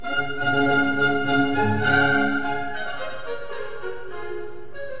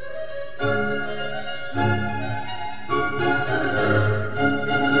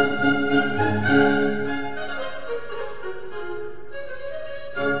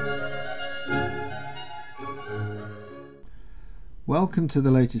Welcome to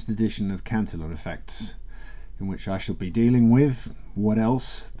the latest edition of Cantillon Effects, in which I shall be dealing with, what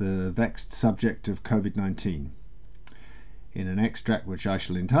else, the vexed subject of COVID-19, in an extract which I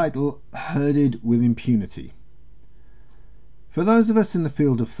shall entitle, Herded with Impunity. For those of us in the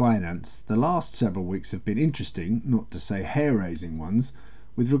field of finance, the last several weeks have been interesting, not to say hair-raising ones,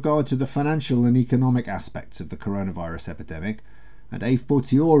 with regard to the financial and economic aspects of the coronavirus epidemic, and a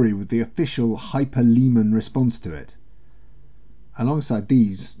fortiori with the official hyper-Lehman response to it. Alongside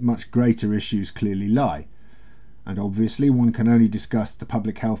these, much greater issues clearly lie, and obviously one can only discuss the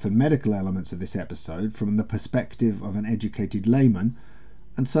public health and medical elements of this episode from the perspective of an educated layman,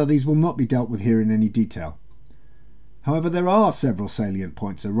 and so these will not be dealt with here in any detail. However, there are several salient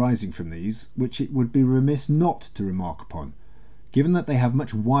points arising from these, which it would be remiss not to remark upon, given that they have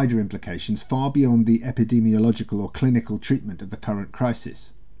much wider implications far beyond the epidemiological or clinical treatment of the current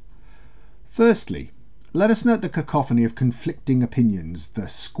crisis. Firstly, let us note the cacophony of conflicting opinions, the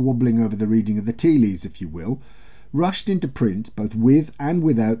squabbling over the reading of the tea leaves, if you will, rushed into print both with and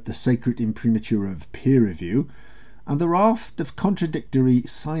without the sacred imprimatur of peer review, and the raft of contradictory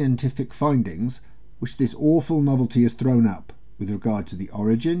scientific findings which this awful novelty has thrown up with regard to the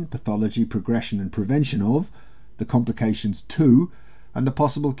origin, pathology, progression and prevention of, the complications to, and the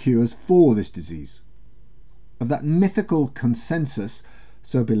possible cures for this disease. Of that mythical consensus,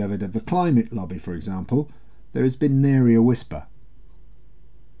 so beloved of the climate lobby, for example, there has been nary a whisper.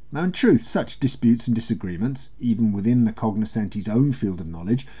 Now, in truth, such disputes and disagreements, even within the cognoscente's own field of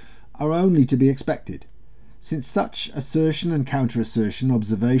knowledge, are only to be expected, since such assertion and counter-assertion,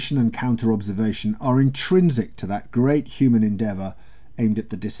 observation and counter-observation are intrinsic to that great human endeavour aimed at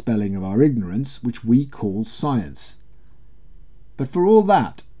the dispelling of our ignorance, which we call science. But for all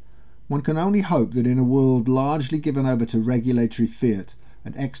that, one can only hope that in a world largely given over to regulatory fiat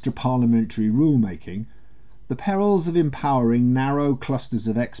and extra-parliamentary rule-making, the perils of empowering narrow clusters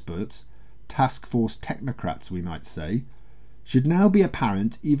of experts, task force technocrats we might say, should now be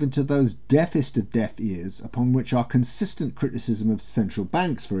apparent even to those deafest of deaf ears upon which our consistent criticism of central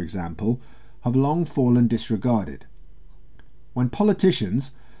banks, for example, have long fallen disregarded. When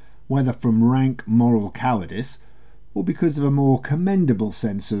politicians, whether from rank moral cowardice or because of a more commendable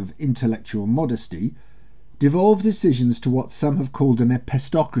sense of intellectual modesty, devolve decisions to what some have called an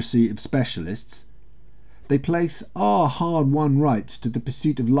epistocracy of specialists, they place our hard-won rights to the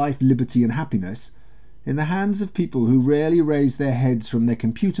pursuit of life, liberty and happiness in the hands of people who rarely raise their heads from their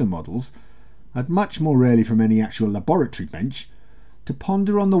computer models, and much more rarely from any actual laboratory bench, to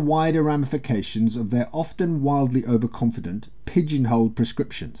ponder on the wider ramifications of their often wildly overconfident, pigeonholed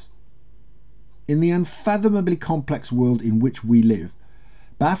prescriptions. In the unfathomably complex world in which we live,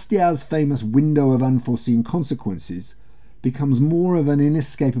 Bastiat's famous window of unforeseen consequences becomes more of an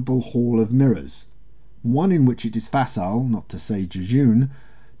inescapable hall of mirrors, one in which it is facile, not to say jejune,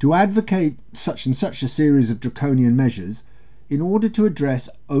 to advocate such and such a series of draconian measures in order to address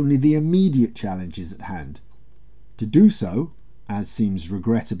only the immediate challenges at hand. To do so, as seems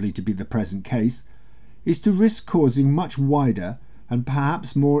regrettably to be the present case, is to risk causing much wider and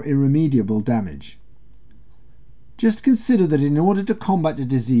perhaps more irremediable damage. Just consider that in order to combat a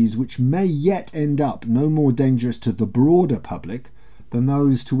disease which may yet end up no more dangerous to the broader public than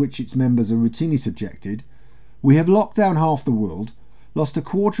those to which its members are routinely subjected, we have locked down half the world, lost a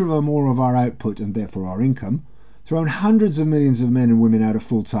quarter or more of our output and therefore our income, thrown hundreds of millions of men and women out of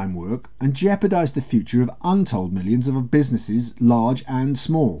full-time work, and jeopardized the future of untold millions of businesses, large and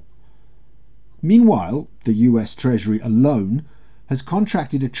small. Meanwhile, the US Treasury alone has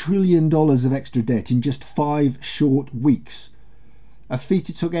contracted $1 trillion of extra debt in just 5 short weeks, a feat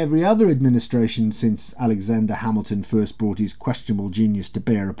it took every other administration since Alexander Hamilton first brought his questionable genius to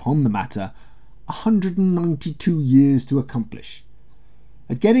bear upon the matter 192 years to accomplish.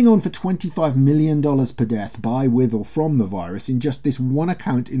 At getting on for $25 million per death by, with or from the virus in just this one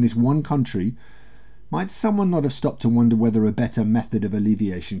account in this one country, might someone not have stopped to wonder whether a better method of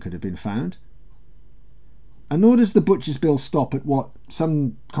alleviation could have been found? And nor does the butcher's bill stop at what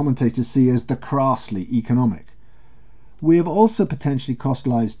some commentators see as the crassly economic. We have also potentially cost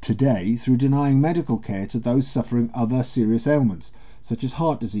lives today through denying medical care to those suffering other serious ailments, such as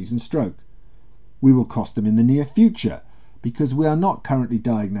heart disease and stroke. We will cost them in the near future, because we are not currently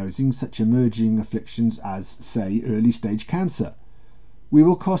diagnosing such emerging afflictions as, say, early-stage cancer. We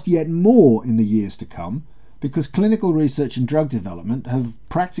will cost yet more in the years to come, because clinical research and drug development have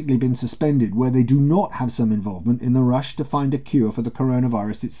practically been suspended where they do not have some involvement in the rush to find a cure for the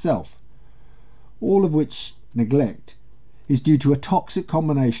coronavirus itself. All of which neglect is due to a toxic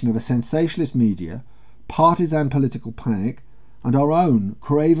combination of a sensationalist media, partisan political panic, and our own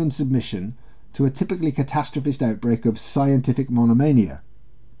craven submission to a typically catastrophist outbreak of scientific monomania.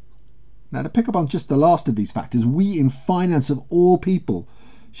 Now, to pick up on just the last of these factors, we in finance of all people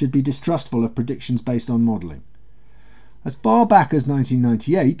should be distrustful of predictions based on modelling. As far back as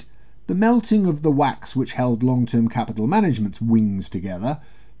 1998, the melting of the wax which held long-term capital management's wings together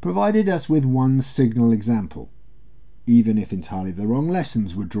provided us with one signal example, even if entirely the wrong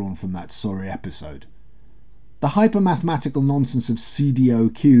lessons were drawn from that sorry episode. The hyper-mathematical nonsense of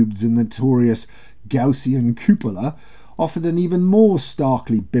CDO cubes and the notorious Gaussian cupola offered an even more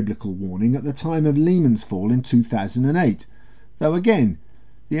starkly biblical warning at the time of Lehman's fall in 2008, though again,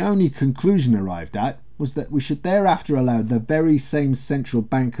 the only conclusion arrived at was that we should thereafter allow the very same central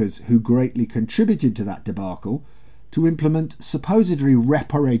bankers who greatly contributed to that debacle to implement supposedly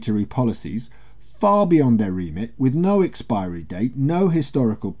reparatory policies far beyond their remit, with no expiry date, no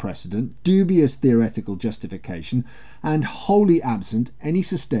historical precedent, dubious theoretical justification, and wholly absent any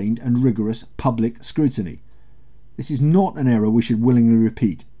sustained and rigorous public scrutiny. This is not an error we should willingly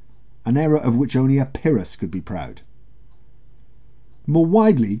repeat, an error of which only a Pyrrhus could be proud. More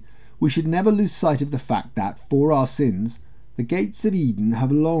widely, we should never lose sight of the fact that, for our sins, the gates of Eden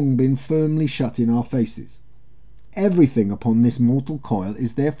have long been firmly shut in our faces. Everything upon this mortal coil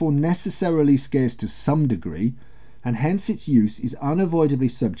is therefore necessarily scarce to some degree, and hence its use is unavoidably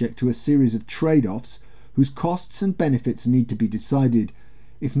subject to a series of trade-offs whose costs and benefits need to be decided,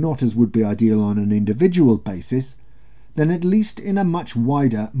 if not as would be ideal on an individual basis, then at least in a much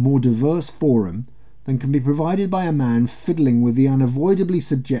wider, more diverse forum than can be provided by a man fiddling with the unavoidably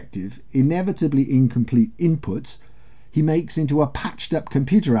subjective, inevitably incomplete inputs he makes into a patched-up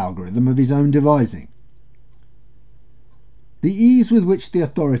computer algorithm of his own devising. The ease with which the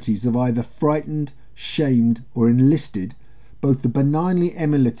authorities have either frightened, shamed, or enlisted both the benignly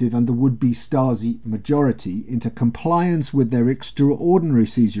emulative and the would-be Stasi majority into compliance with their extraordinary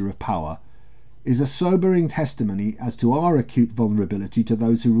seizure of power is a sobering testimony as to our acute vulnerability to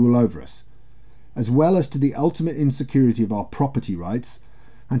those who rule over us, as well as to the ultimate insecurity of our property rights,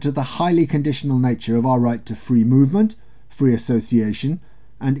 and to the highly conditional nature of our right to free movement, free association,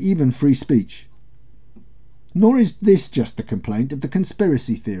 and even free speech. Nor is this just the complaint of the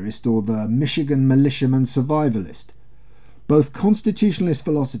conspiracy theorist or the Michigan militiaman survivalist. Both constitutionalist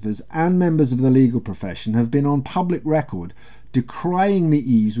philosophers and members of the legal profession have been on public record decrying the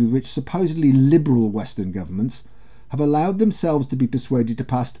ease with which supposedly liberal Western governments have allowed themselves to be persuaded to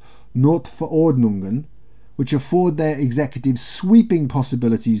pass Notverordnungen, which afford their executives sweeping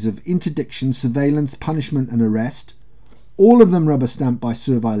possibilities of interdiction, surveillance, punishment and arrest, all of them rubber-stamped by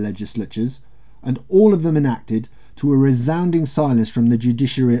servile legislatures, and all of them enacted to a resounding silence from the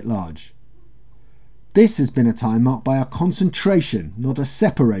judiciary at large. This has been a time marked by a concentration, not a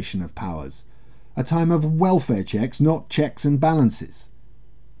separation of powers, a time of welfare checks, not checks and balances.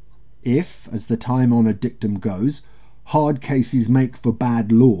 If, as the time-honoured dictum goes, hard cases make for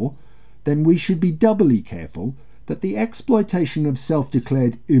bad law, then we should be doubly careful that the exploitation of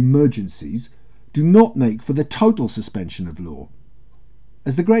self-declared emergencies do not make for the total suspension of law.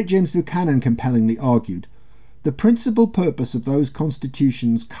 As the great James Buchanan compellingly argued, the principal purpose of those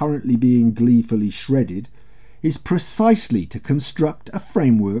constitutions currently being gleefully shredded is precisely to construct a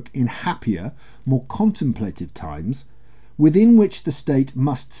framework in happier, more contemplative times, within which the state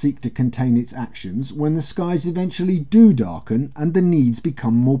must seek to contain its actions when the skies eventually do darken and the needs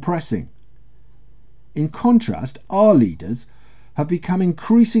become more pressing. In contrast, our leaders have become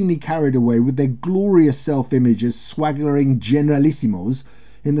increasingly carried away with their glorious self-image as swaggering generalissimos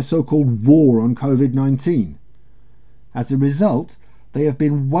in the so-called war on COVID-19. As a result, they have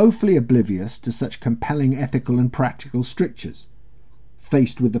been woefully oblivious to such compelling ethical and practical strictures.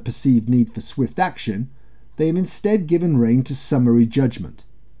 Faced with the perceived need for swift action, they have instead given rein to summary judgment.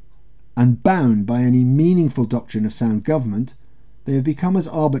 Unbound by any meaningful doctrine of sound government, they have become as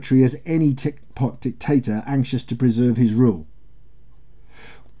arbitrary as any tick-tock dictator anxious to preserve his rule.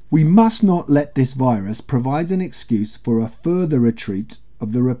 We must not let this virus provide an excuse for a further retreat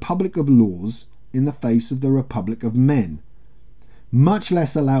of the Republic of Laws in the face of the Republic of Men, much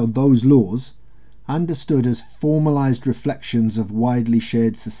less allow those laws, understood as formalized reflections of widely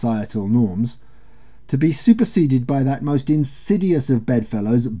shared societal norms, to be superseded by that most insidious of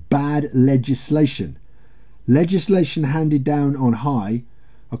bedfellows, bad legislation, legislation handed down on high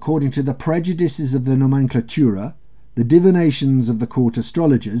according to the prejudices of the nomenclatura, the divinations of the court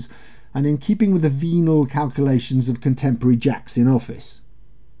astrologers, and in keeping with the venal calculations of contemporary jacks in office.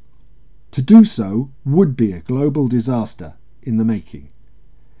 To do so would be a global disaster in the making.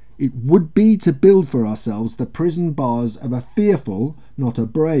 It would be to build for ourselves the prison bars of a fearful, not a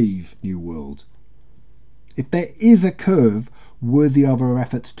brave, new world. If there is a curve worthy of our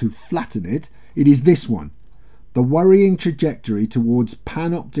efforts to flatten it, It is this one: the worrying trajectory towards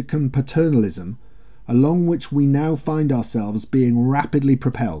panopticon paternalism, along which we now find ourselves being rapidly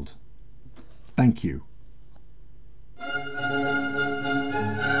propelled. Thank you.